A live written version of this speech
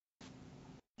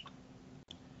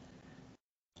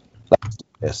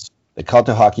This, the Cult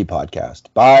of Hockey podcast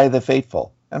by the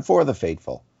faithful and for the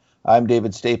faithful. I'm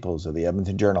David Staples of the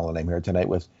Edmonton Journal, and I'm here tonight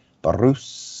with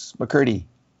Bruce McCurdy.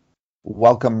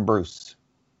 Welcome, Bruce.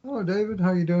 Hello, David.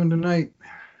 How you doing tonight?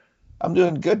 I'm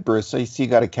doing good, Bruce. I see you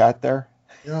got a cat there.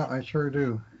 Yeah, I sure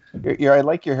do. I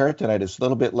like your hair tonight. It's a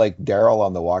little bit like Daryl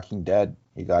on The Walking Dead.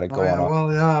 You got it Oh, going yeah,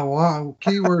 on. well, yeah,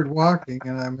 keyword walking,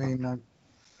 and I mean,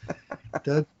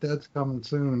 that's coming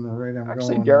soon. Right, I'm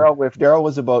Actually, going. If Daryl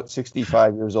was about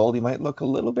 65 years old, he might look a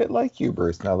little bit like you,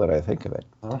 Bruce, now that I think of it.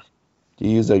 Huh? Can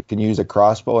you use a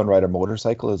crossbow and ride a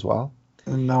motorcycle as well?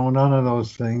 No, none of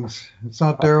those things. It's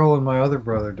not Daryl and my other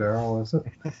brother, Daryl, is it?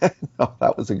 No,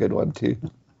 that was a good one, too.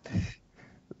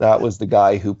 That was the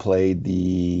guy who played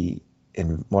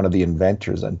one of the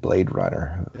inventors on Blade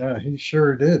Runner. Yeah, he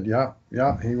sure did. Yeah,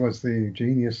 he was the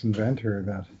genius inventor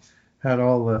that had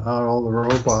all the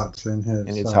robots in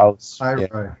his house. high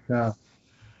rise.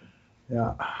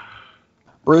 Yeah.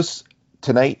 Bruce,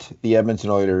 tonight the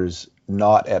Edmonton Oilers,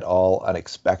 not at all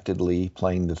unexpectedly,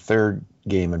 playing the third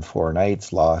game in 4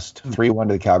 nights, lost 3-1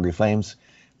 to the Calgary Flames.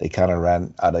 They kind of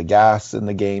ran out of gas in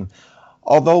the game.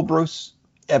 Although, Bruce,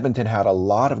 Edmonton had a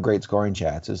lot of great scoring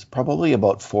chances, probably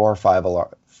about four or five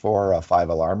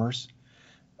alarmers,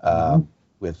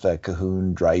 with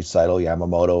Cahoon, Draisaitl,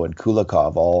 Yamamoto, and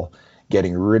Kulikov all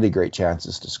getting really great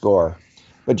chances to score.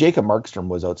 But Jacob Markstrom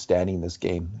was outstanding this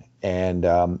game. And,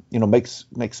 Mike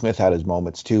Smith had his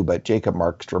moments too, but Jacob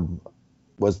Markstrom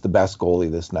was the best goalie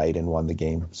this night and won the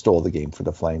game, stole the game for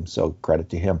the Flames. So credit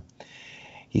to him.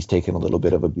 He's taken a little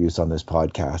bit of abuse on this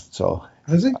podcast. So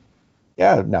has he?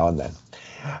 Yeah, now and then.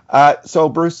 So,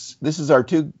 Bruce, this is our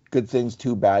 2 good things,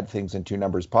 2 bad things, and 2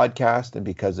 numbers podcast. And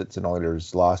because it's an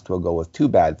Oilers loss, we'll go with 2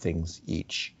 bad things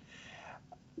each.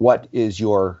 What is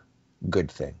your good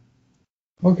thing?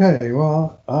 Okay,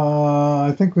 well,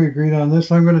 I think we agreed on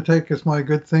this. I'm going to take as my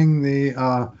good thing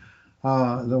the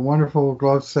wonderful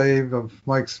glove save of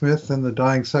Mike Smith in the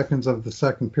dying seconds of the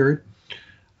second period,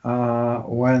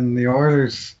 when the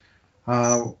Oilers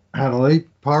had a late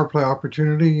power play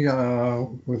opportunity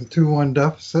with a 2-1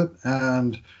 deficit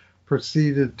and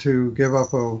proceeded to give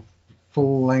up a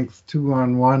full-length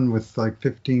 2-on-1 with like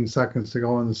 15 seconds to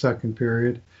go in the second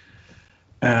period.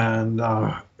 And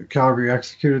Calgary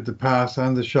executed the pass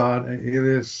and the shot. It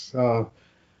is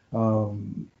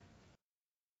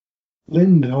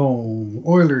Lindholm,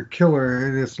 Oiler killer.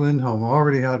 It is Lindholm.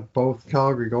 Already had both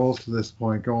Calgary goals to this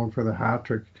point, going for the hat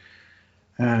trick.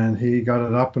 And he got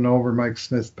it up and over Mike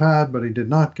Smith's pad, but he did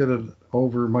not get it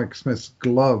over Mike Smith's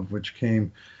glove, which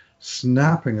came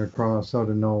snapping across out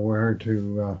of nowhere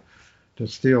to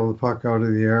steal the puck out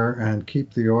of the air and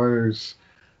keep the Oilers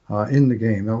in the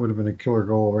game. That would have been a killer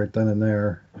goal right then and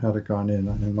there had it gone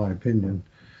in my opinion.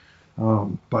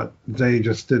 But they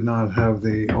just did not have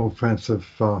the offensive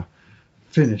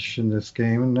finish in this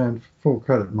game. And then full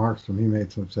credit Markstrom, he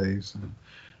made some saves.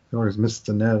 The Oilers missed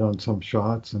the net on some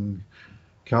shots, and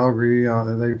Calgary,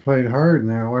 they played hard, and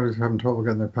the Oilers having trouble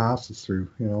getting their passes through,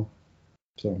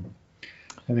 So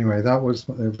anyway, that was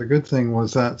the good thing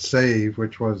was that save,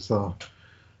 which was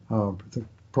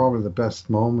probably the best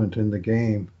moment in the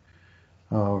game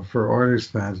for Oilers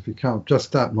fans. If you count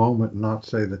just that moment and not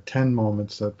say the 10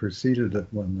 moments that preceded it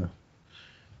when the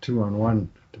 2-on-1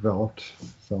 developed.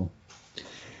 So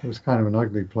it was kind of an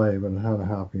ugly play, but it had a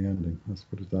happy ending. Let's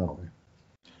put it that way.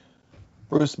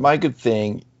 Bruce, my good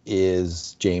thing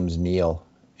is James Neal,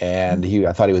 and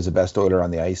I thought he was the best Oiler on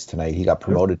the ice tonight. He got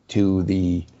promoted to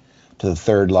the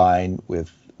third line with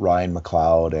Ryan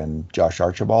McLeod and Josh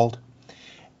Archibald,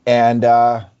 and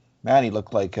man, he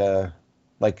looked like the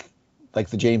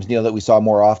James Neal that we saw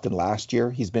more often last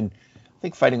year. He's been, I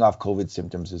think, fighting off COVID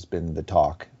symptoms has been the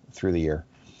talk through the year.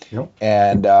 Yep.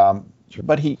 And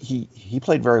but he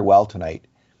played very well tonight,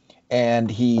 and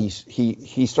he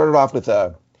started off with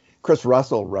Chris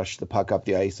Russell rushed the puck up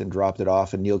the ice and dropped it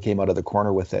off, and Neal came out of the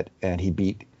corner with it, and he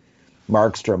beat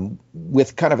Markstrom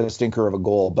with kind of a stinker of a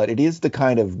goal. But it is the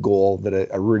kind of goal that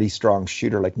a really strong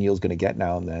shooter like Neal's going to get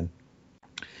now and then.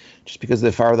 Just because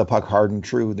they fire the puck hard and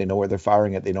true, they know where they're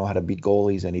firing it, they know how to beat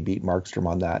goalies, and he beat Markstrom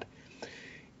on that.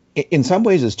 In some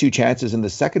ways, his 2 chances in the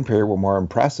second period were more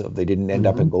impressive. They didn't end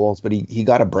up in goals, but he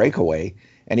got a breakaway,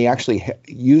 and he actually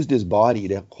used his body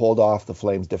to hold off the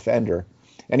Flames defender.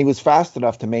 And he was fast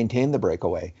enough to maintain the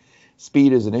breakaway.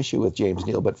 Speed is an issue with James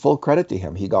Neal, but full credit to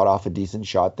him. He got off a decent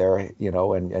shot there,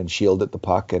 and shielded the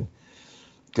puck, and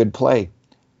good play.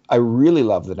 I really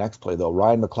love the next play, though.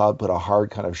 Ryan McLeod put a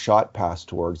hard kind of shot pass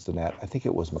towards the net. I think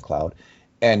it was McLeod.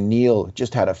 And Neal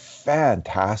just had a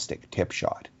fantastic tip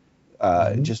shot,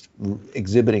 just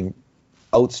exhibiting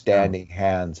outstanding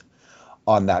hands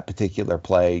on that particular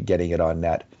play, getting it on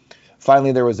net.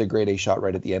 finally there was a grade A shot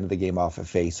right at the end of the game off a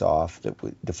face-off that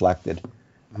deflected,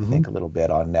 I think, a little bit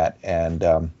on net.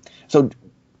 And so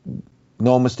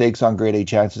no mistakes on grade A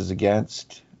chances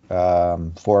against,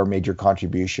 4 major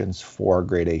contributions, 4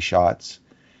 grade A shots.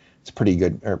 It's pretty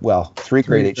good. Well, 3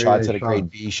 grade A shots and a grade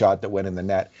B shot that went in the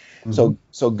net. So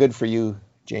good for you,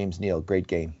 James Neal. Great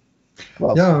game.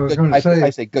 Well, yeah, I was going to say. I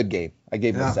say good game. I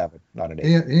gave him a 7, not an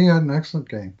 8. He had an excellent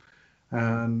game,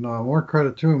 and more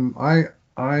credit to him.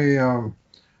 And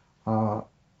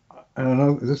I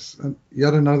know this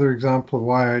yet another example of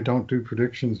why I don't do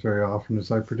predictions very often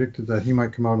is I predicted that he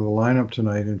might come out of the lineup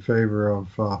tonight in favor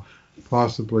of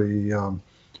possibly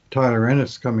Tyler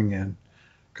Ennis coming in,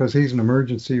 because he's an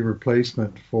emergency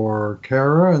replacement for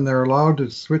Kara, and they're allowed to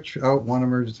switch out one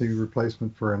emergency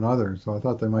replacement for another. So I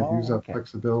thought they might use that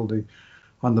flexibility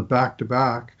on the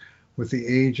back-to-back with the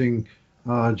aging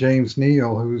James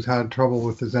Neal, who's had trouble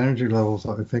with his energy levels,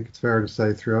 I think it's fair to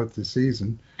say, throughout the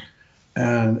season.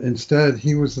 And instead,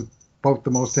 he was about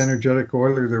the most energetic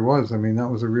Oiler there was. I mean, that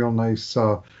was a real nice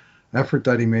effort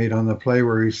that he made on the play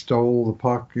where he stole the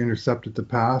puck, intercepted the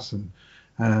pass, and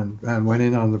went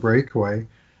in on the breakaway.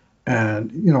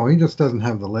 And, he just doesn't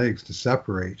have the legs to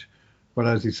separate. But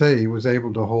as you say, he was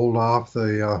able to hold off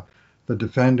the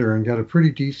defender and get a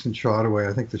pretty decent shot away.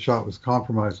 I think the shot was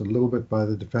compromised a little bit by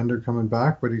the defender coming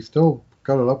back, but he still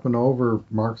got it up and over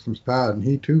Markstrom's pad, and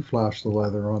he too flashed the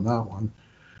leather on that one.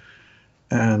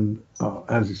 And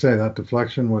as you say, that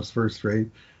deflection was first rate.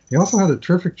 He also had a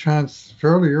terrific chance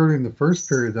fairly early in the first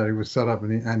period that he was set up,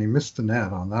 and he missed the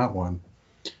net on that one.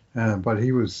 But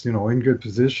he was, in good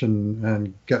position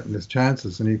and getting his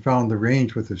chances, and he found the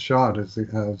range with his shot as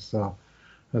the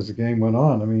game went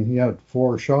on. I mean, he had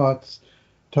 4 shots,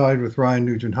 tied with Ryan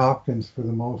Nugent-Hopkins for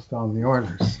the most on the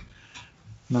Oilers.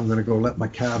 And I'm going to go let my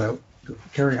cat out.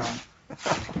 Carry on.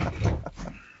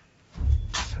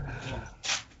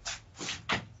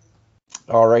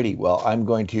 Alrighty, well, I'm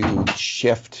going to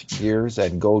shift gears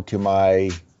and go to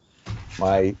my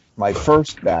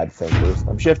first bad thing.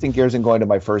 I'm shifting gears and going to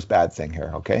my first bad thing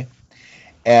here, okay?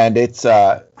 And it's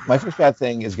my first bad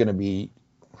thing is going to be,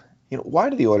 why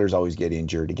do the Oilers always get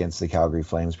injured against the Calgary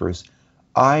Flames, Bruce?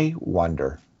 I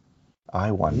wonder.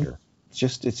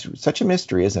 It's such a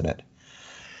mystery, isn't it?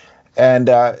 And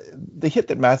the hit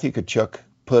that Matthew Tkachuk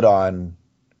put on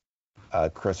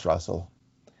Chris Russell.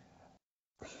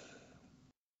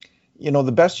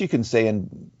 The best you can say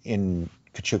in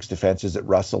Tkachuk's defense is that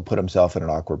Russell put himself in an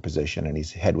awkward position and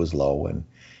his head was low and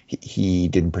he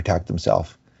didn't protect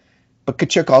himself. But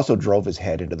Tkachuk also drove his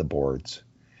head into the boards.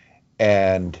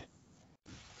 And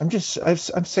I'm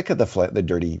sick of the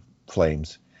dirty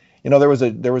Flames. There was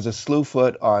a slew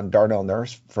foot on Darnell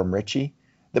Nurse from Richie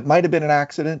that might have been an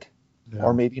accident,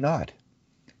 or maybe not.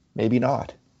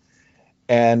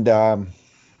 And I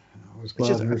was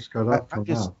glad Nurse got up from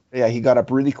that. Yeah, he got up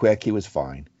really quick. He was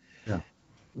fine. Yeah.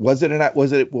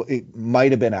 It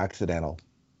might have been accidental.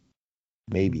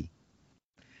 Maybe.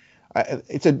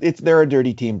 They're a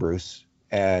dirty team, Bruce.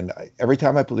 And every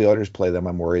time the Oilers play them,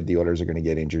 I'm worried the Oilers are going to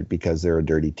get injured because they're a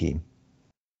dirty team.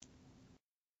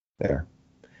 There.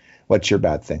 What's your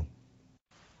bad thing?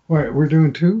 Wait, we're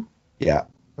doing 2? Yeah.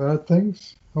 Bad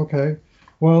things? Okay.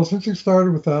 Well, since you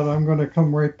started with that, I'm going to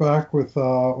come right back with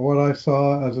what I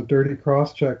saw as a dirty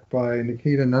cross-check by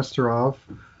Nikita Nesterov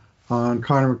on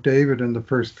Connor McDavid in the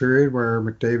first period, where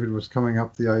McDavid was coming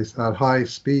up the ice at high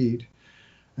speed.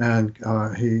 And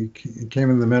he came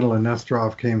in the middle, and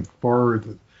Nesterov came forward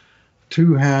with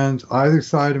 2 hands either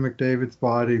side of McDavid's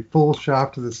body, full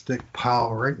shaft of the stick,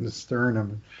 pow, right in the sternum,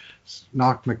 and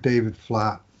knocked McDavid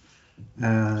flat.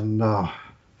 And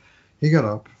he got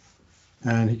up,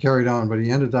 and he carried on, but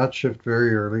he ended that shift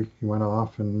very early. He went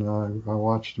off, and I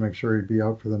watched to make sure he'd be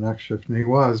out for the next shift, and he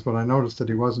was, but I noticed that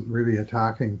he wasn't really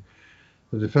attacking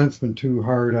the defenseman too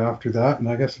hard after that. And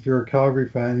I guess if you're a Calgary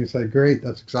fan, you say, great,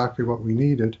 that's exactly what we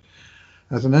needed.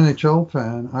 As an NHL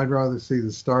fan, I'd rather see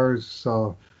the Stars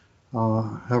have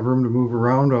room to move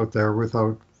around out there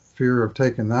without fear of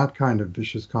taking that kind of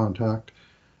vicious contact.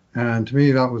 And to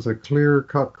me, that was a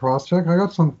clear-cut cross-check. I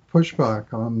got some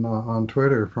pushback on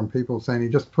Twitter from people saying he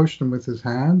just pushed him with his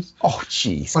hands. Oh,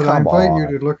 jeez, But I invite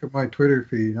you to look at my Twitter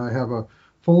feed. I have a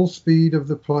full speed of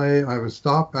the play. I have a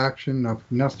stop action of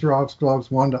Nesterov's gloves,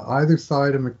 one to either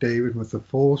side of McDavid with the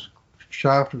full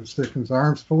shaft of the stick and his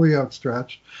arms fully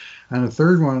outstretched, and a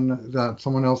third one that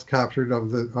someone else captured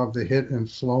of the hit in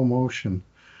slow motion,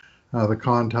 the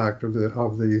contact of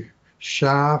the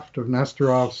shaft of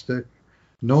Nesterov's stick.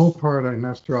 No part of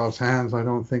Nesterov's hands, I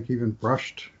don't think, even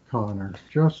brushed Connor,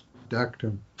 just decked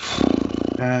him.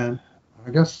 And I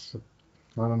guess,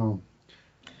 I don't know,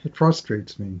 it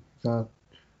frustrates me that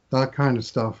that kind of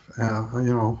stuff. I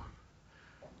mean,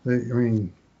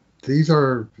 these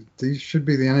should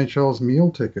be the NHL's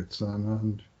meal tickets,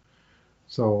 and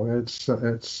so it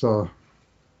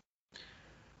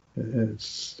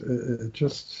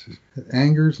just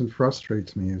angers and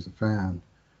frustrates me as a fan.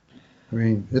 I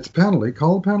mean, it's a penalty.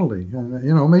 Call a penalty, and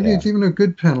maybe Yeah. it's even a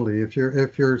good penalty if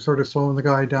you're sort of slowing the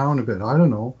guy down a bit. I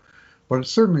don't know, but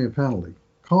it's certainly a penalty.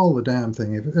 Call the damn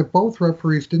thing. If both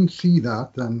referees didn't see that,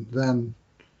 then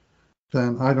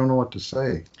I don't know what to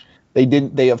say. They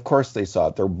didn't. They of course they saw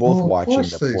it. They're both Well, of watching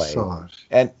course the they play, saw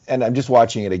it. and I'm just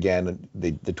watching it again.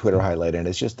 The Twitter highlight, and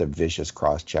it's just a vicious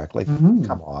cross check. Like, Hmm.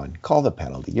 come on, call the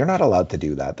penalty. You're not allowed to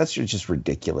do that. That's just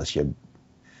ridiculous. You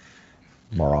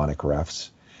moronic refs.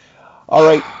 All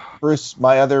right, Bruce.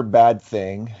 My other bad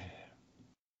thing.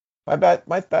 My bad.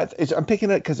 I'm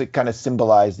picking it because it kind of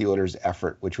symbolized the Oilers'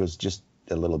 effort, which was just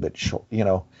a little bit short.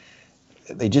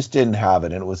 They just didn't have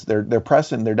it, and it was they're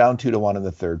pressing. They're down 2-1 in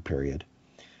the third period.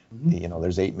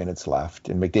 There's 8 minutes left,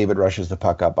 and McDavid rushes the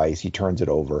puck up ice. He turns it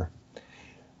over.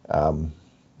 Um,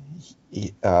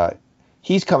 he,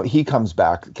 he comes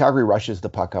back. Calgary rushes the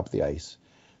puck up the ice.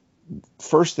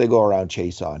 First, they go around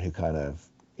Chason, who kind of,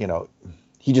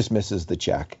 he just misses the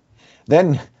check.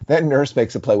 Then Nurse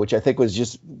makes a play, which I think was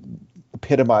just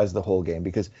epitomized the whole game,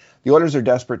 because the Oilers are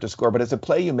desperate to score, but it's a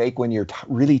play you make when you're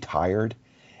really tired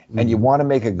and you Hmm. want to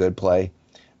make a good play,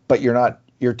 but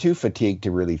you're too fatigued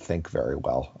to really think very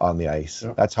well on the ice.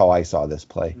 Yep. That's how I saw this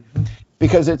play,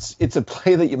 because it's a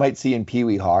play that you might see in Pee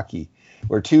Wee hockey,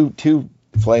 where two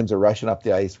Flames are rushing up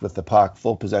the ice with the puck,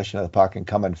 full possession of the puck, and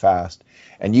coming fast,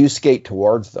 and you skate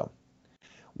towards them.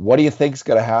 What do you think's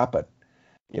going to happen?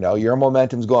 Your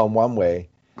momentum's going one way.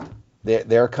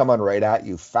 They're coming right at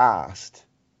you fast.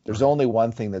 There's only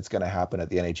one thing that's going to happen at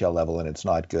the NHL level, and it's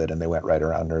not good. And they went right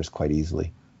around Nurse quite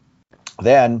easily.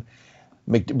 Then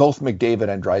both McDavid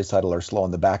and Draisaitl are slow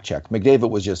in the back check. McDavid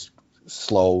was just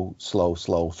slow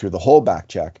through the whole back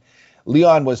check.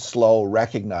 Leon was slow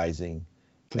recognizing.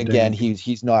 Again,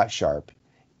 he's not sharp.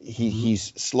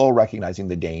 He's slow recognizing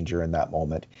the danger in that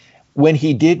moment. When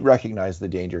he did recognize the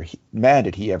danger, man,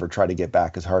 did he ever try to get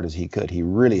back as hard as he could. He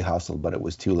really hustled, but it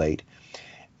was too late.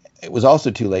 It was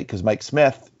also too late because Mike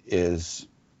Smith is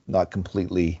not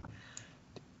completely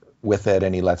with it,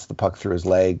 and he lets the puck through his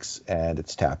legs, and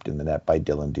it's tapped in the net by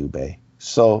Dylan Dubé.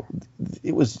 So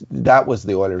that was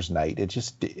the Oilers' night. It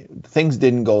just, things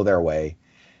didn't go their way.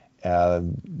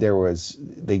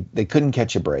 They couldn't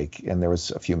catch a break, and there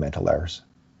was a few mental errors.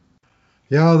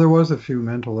 Yeah, there was a few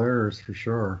mental errors for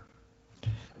sure.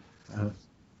 Uh,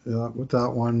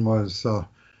 that one was,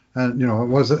 and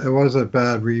it was a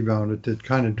bad rebound. It did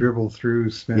kind of dribble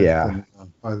through Smith, Yeah,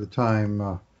 and by the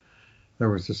time there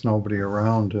was just nobody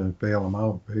around to bail him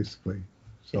out, basically.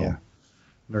 yeah.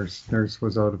 So Nurse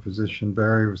was out of position.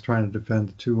 Barry was trying to defend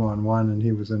the 2-on-1, and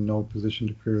he was in no position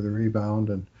to clear the rebound.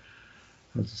 And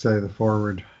as you say, the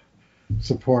forward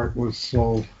support was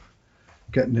slow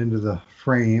getting into the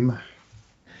frame.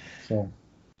 So.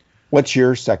 What's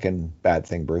your second bad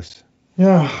thing, Bruce?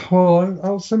 Yeah, well,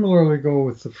 I'll similarly go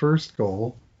with the first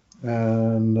goal,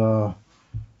 and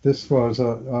this was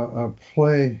a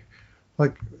play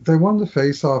like they won the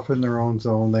face-off in their own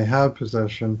zone. They had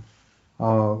possession.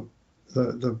 Uh,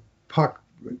 the puck,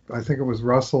 I think it was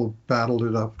Russell, battled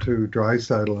it up to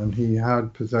Draisaitl, and he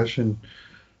had possession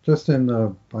just in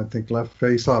the, I think, left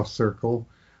face-off circle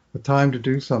with time to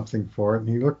do something for it. And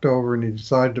he looked over and he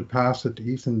decided to pass it to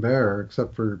Ethan Bear,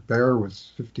 except for Bear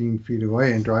was 15 feet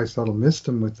away, and Draisaitl missed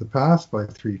him with the pass by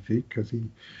 3 feet because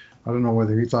I don't know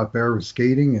whether he thought Bear was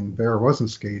skating and Bear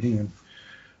wasn't skating. And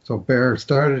so Bear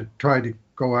tried to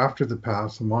go after the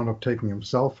pass and wound up taking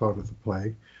himself out of the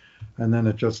play. And then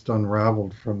it just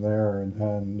unraveled from there.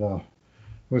 And it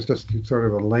was just sort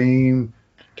of a lame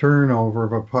turnover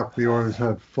of a puck the Oilers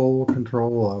had full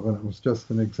control of, and it was just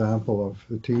an example of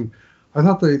the team. I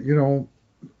thought I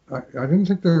didn't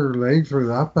think their legs were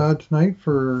that bad tonight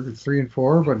for 3 and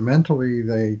 4, but mentally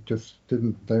they just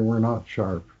didn't. They were not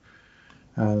sharp,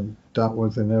 and that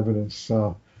was in evidence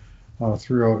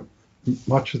throughout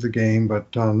much of the game,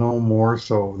 but no more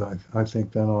so. I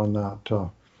think than on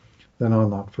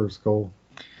that first goal.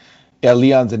 Yeah,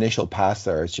 Leon's initial pass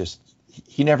there is just,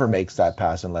 he never makes that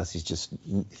pass unless he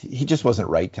just wasn't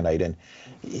right tonight. And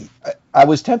I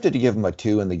was tempted to give him a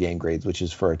 2 in the game grades, which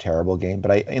is for a terrible game,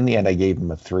 but in the end I gave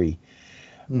him a 3.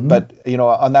 Mm-hmm. But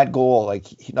on that goal, like,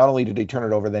 not only did he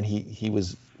turn it over, then he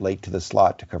was late to the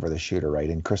slot to cover the shooter, right?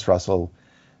 And Chris Russell,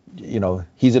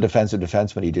 he's a defensive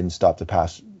defenseman. He didn't stop the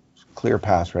pass, clear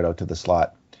pass right out to the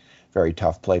slot. Very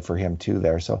tough play for him too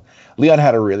there. So Leon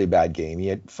had a really bad game. He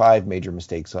had 5 major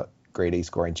mistakes, grade A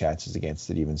scoring chances against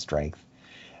an even strength.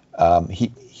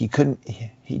 He couldn't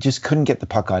he just couldn't get the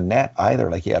puck on net either.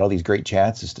 Like he had all these great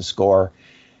chances to score,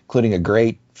 including a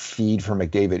great feed for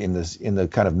McDavid in the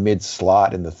kind of mid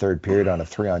slot in the third period on a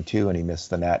 3-on-2, and he missed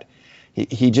the net.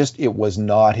 He just, it was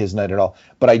not his night at all.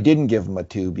 But I didn't give him a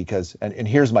 2 because, and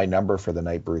here's my number for the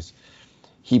night, Bruce.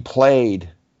 He played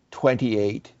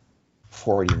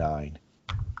 28-49.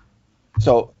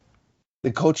 So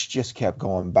the coach just kept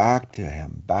going back to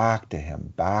him.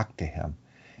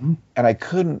 Mm. And I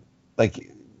couldn't, like,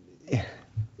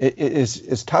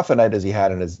 as tough a night as he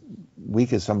had and as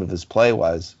weak as some of his play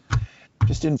was,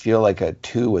 just didn't feel like a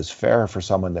 2 was fair for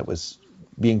someone that was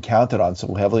being counted on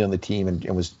so heavily on the team and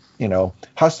was,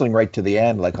 hustling right to the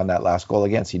end, like on that last goal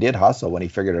against. He did hustle when he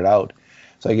figured it out.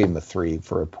 So I gave him a 3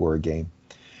 for a poor game,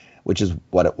 which is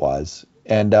what it was.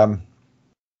 And I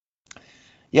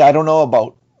don't know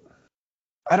about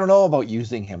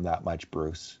using him that much,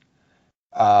 Bruce.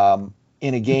 In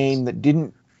a game that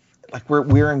didn't, like,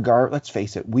 we're in let's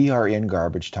face it, we are in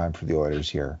garbage time for the Oilers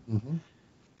here. Mm-hmm.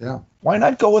 Yeah. Why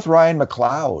not go with Ryan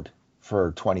McLeod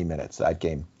for 20 minutes that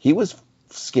game? He was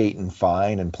skating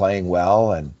fine and playing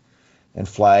well and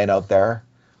flying out there.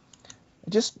 I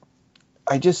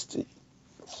just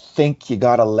think you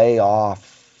got to lay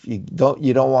off. You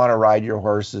don't want to ride your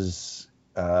horses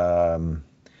into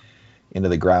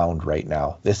the ground right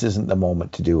now. This isn't the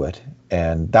moment to do it,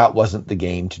 and that wasn't the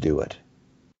game to do it.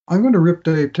 I'm going to rip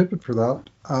Dave Tippett for that.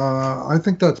 I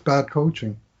think that's bad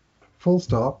coaching. Full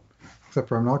stop. Except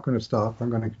for I'm not going to stop. I'm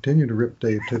going to continue to rip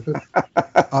Dave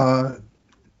Tippett.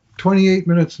 28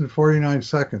 minutes and 49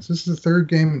 seconds. This is the third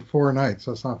game in 4 nights.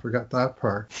 Let's not forget that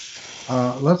part.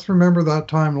 Let's remember that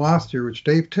time last year, which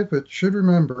Dave Tippett should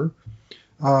remember,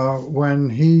 when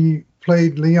he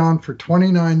played Leon for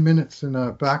 29 minutes in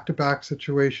a back-to-back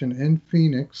situation in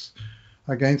Phoenix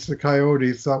against the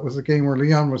Coyotes. That was a game where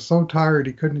Leon was so tired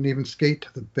he couldn't even skate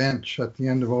to the bench at the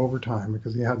end of overtime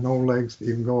because he had no legs to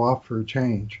even go off for a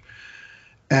change.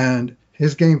 And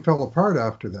his game fell apart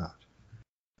after that.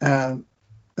 And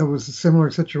it was a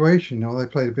similar situation. They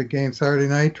played a big game Saturday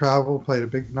night, traveled,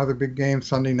 played another big game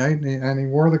Sunday night, and he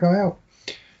wore the guy out.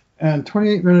 And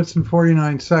 28 minutes and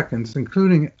 49 seconds,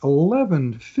 including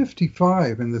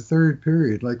 11:55 in the third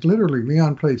period. Like literally,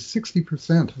 Leon played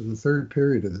 60% of the third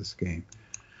period of this game.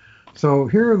 So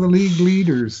here are the league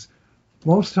leaders.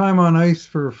 Most time on ice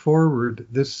for a forward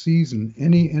this season,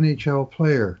 any NHL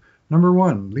player. Number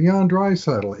 1, Leon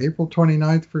Draisaitl, April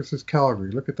 29th versus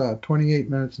Calgary. Look at that, 28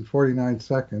 minutes and 49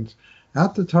 seconds.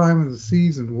 At the time of the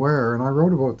season where, and I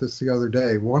wrote about this the other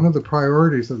day, one of the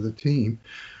priorities of the team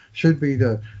should be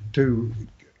to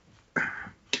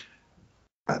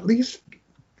at least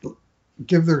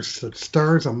give their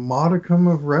stars a modicum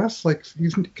of rest. Like,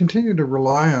 you can continue to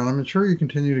rely on them. I'm sure you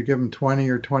continue to give them 20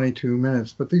 or 22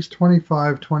 minutes, but these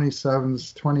 25,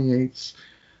 27s, 28s,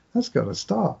 that's got to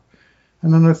stop.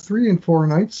 And in a 3 and 4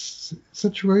 nights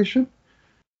situation,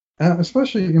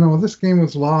 especially, this game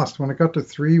was lost when it got to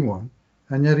 3-1,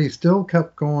 and yet he still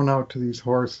kept going out to these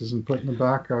horses and putting them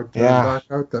back out there, back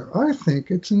out there. I think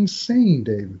it's insane,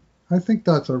 David. I think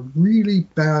that's a really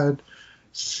bad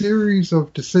series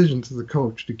of decisions of the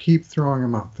coach to keep throwing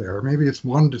him up there. Maybe it's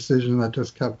one decision that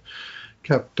just kept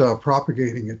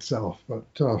propagating itself, but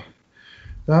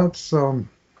that's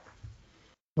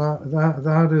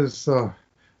that is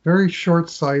very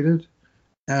short-sighted,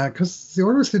 because the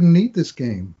Oilers didn't need this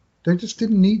game. They just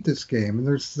didn't need this game, and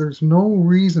there's no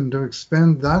reason to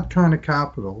expend that kind of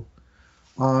capital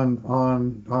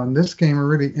on this game, or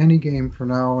really any game for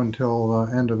now until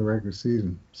the end of the regular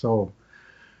season. So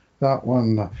that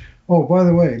one. Oh, by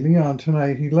the way, Leon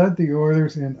tonight, he led the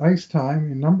Oilers in ice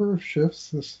time, in number of shifts,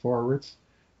 this forwards.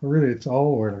 Really, it's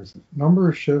all Oilers. Number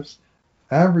of shifts,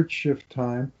 average shift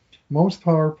time, most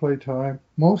power play time,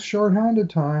 most shorthanded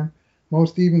time,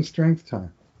 most even strength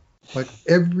time. Like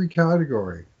every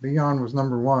category, Leon was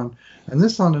number 1. And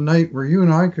this on a night where you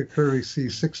and I could clearly see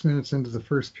 6 minutes into the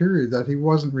first period that he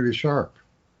wasn't really sharp.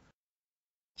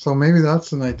 So maybe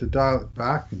that's the night to dial it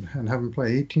back and have him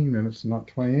play 18 minutes and not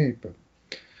 28. But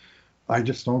I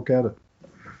just don't get it.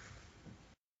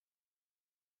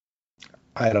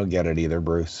 I don't get it either,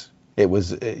 Bruce. It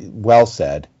was well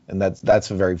said. And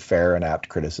that's a very fair and apt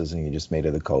criticism you just made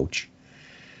of the coach.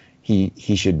 He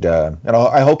should, and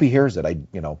I hope he hears it. I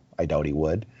doubt he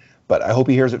would, but I hope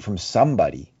he hears it from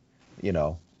somebody,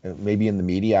 maybe in the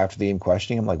media after the game,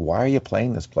 questioning him, like, why are you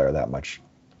playing this player that much?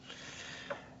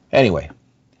 Anyway,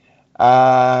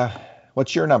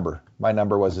 what's your number? My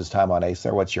number was his time on ice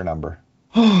there. What's your number?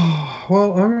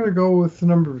 Well, I'm going to go with the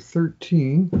number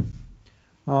 13.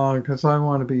 Because I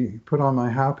want to be put on my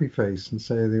happy face and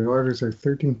say the Oilers are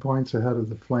 13 points ahead of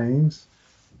the Flames.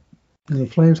 And the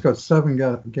Flames got 7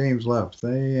 games left.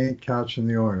 They ain't catching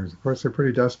the Oilers. Of course, they're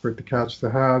pretty desperate to catch the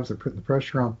Habs. They're putting the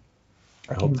pressure on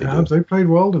I the hope they Habs. do. They played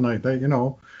well tonight. They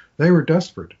were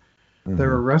desperate. They Hmm.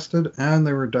 were rested and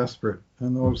they were desperate.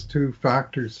 And those two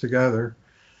factors together,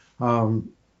 um,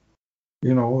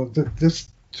 this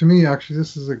to me, actually,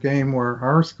 this is a game where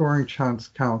our scoring chance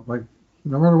count. Like,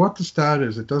 no matter what the stat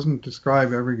is, it doesn't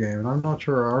describe every game. And I'm not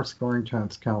sure our scoring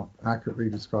chance count accurately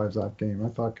describes that game. I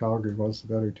thought Calgary was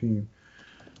the better team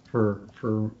for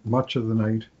much of the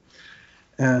night,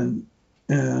 and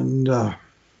and they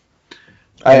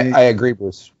I agree,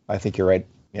 Bruce. I think you're right.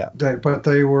 Yeah. but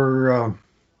they were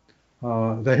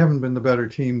they haven't been the better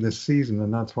team this season,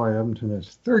 and that's why Edmonton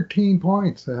is 13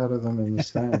 points ahead of them in the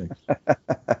standings.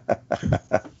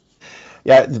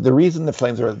 Yeah, the reason the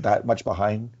Flames are that much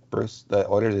behind, Bruce, the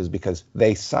Oilers, is because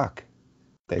they suck.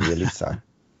 They really suck.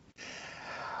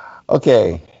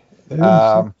 Okay. They didn't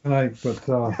suck tonight, but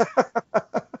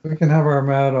we can have our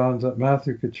mad-ons at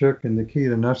Matthew Tkachuk and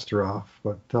Nikita Nesterov.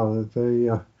 But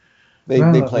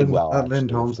they played well, that actually, the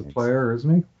Lindholm's a Flames. player,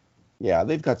 isn't he? Yeah,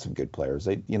 they've got some good players.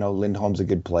 Lindholm's a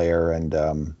good player, and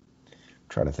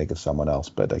trying to think of someone else,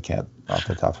 but I can't off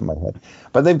the top of my head.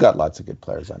 But they've got lots of good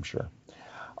players, I'm sure.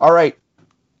 All right,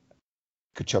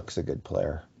 Kachuk's a good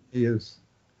player. He is.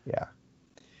 Yeah,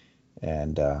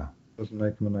 and Doesn't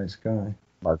make him a nice guy.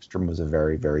 Markstrom was a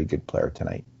very, very good player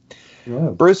tonight.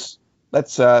 Well, Bruce,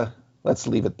 let's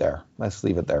leave it there. Let's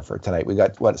leave it there for tonight. We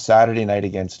got Saturday night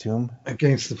against whom?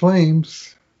 against the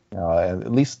Flames. And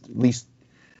at least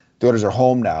the Oilers are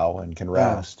home now and can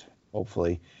rest,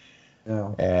 hopefully.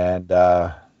 Yeah. And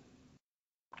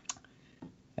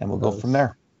we'll go from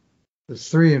there. It's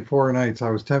 3 and 4 nights. I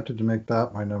was tempted to make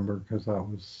that my number because that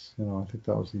was, I think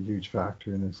that was a huge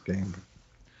factor in this game.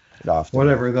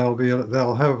 Whatever,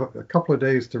 they'll have a couple of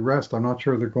days to rest. I'm not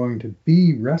sure they're going to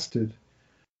be rested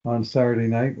on Saturday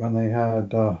night when they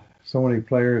had so many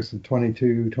players in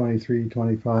 22, 23,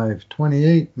 25,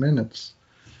 28 minutes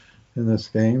in this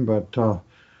game. But I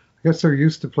guess they're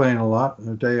used to playing a lot, and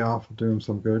a day off will do them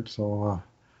some good. So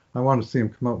I want to see them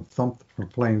come out and thump the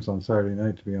Flames on Saturday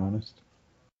night, to be honest.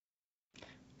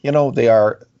 They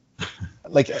are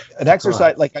like an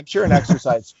exercise. Like, I'm sure an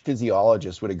exercise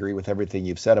physiologist would agree with everything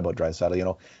you've said about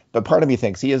Draisaitl. But part of me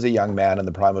thinks he is a young man in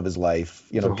the prime of his life.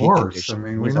 He's a peak horse. condition. I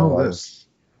mean, we know this.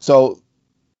 So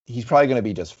he's probably going to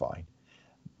be just fine.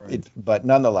 Right. But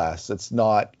nonetheless, it's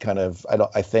not kind of.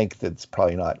 I think that's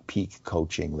probably not peak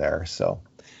coaching there. So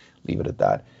leave it at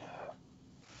that.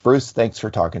 Bruce, thanks for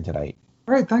talking tonight.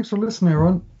 All right, thanks for listening,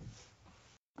 everyone.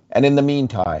 And in the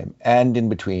meantime, and in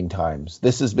between times,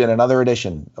 this has been another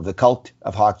edition of the Cult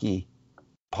of Hockey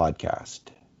podcast.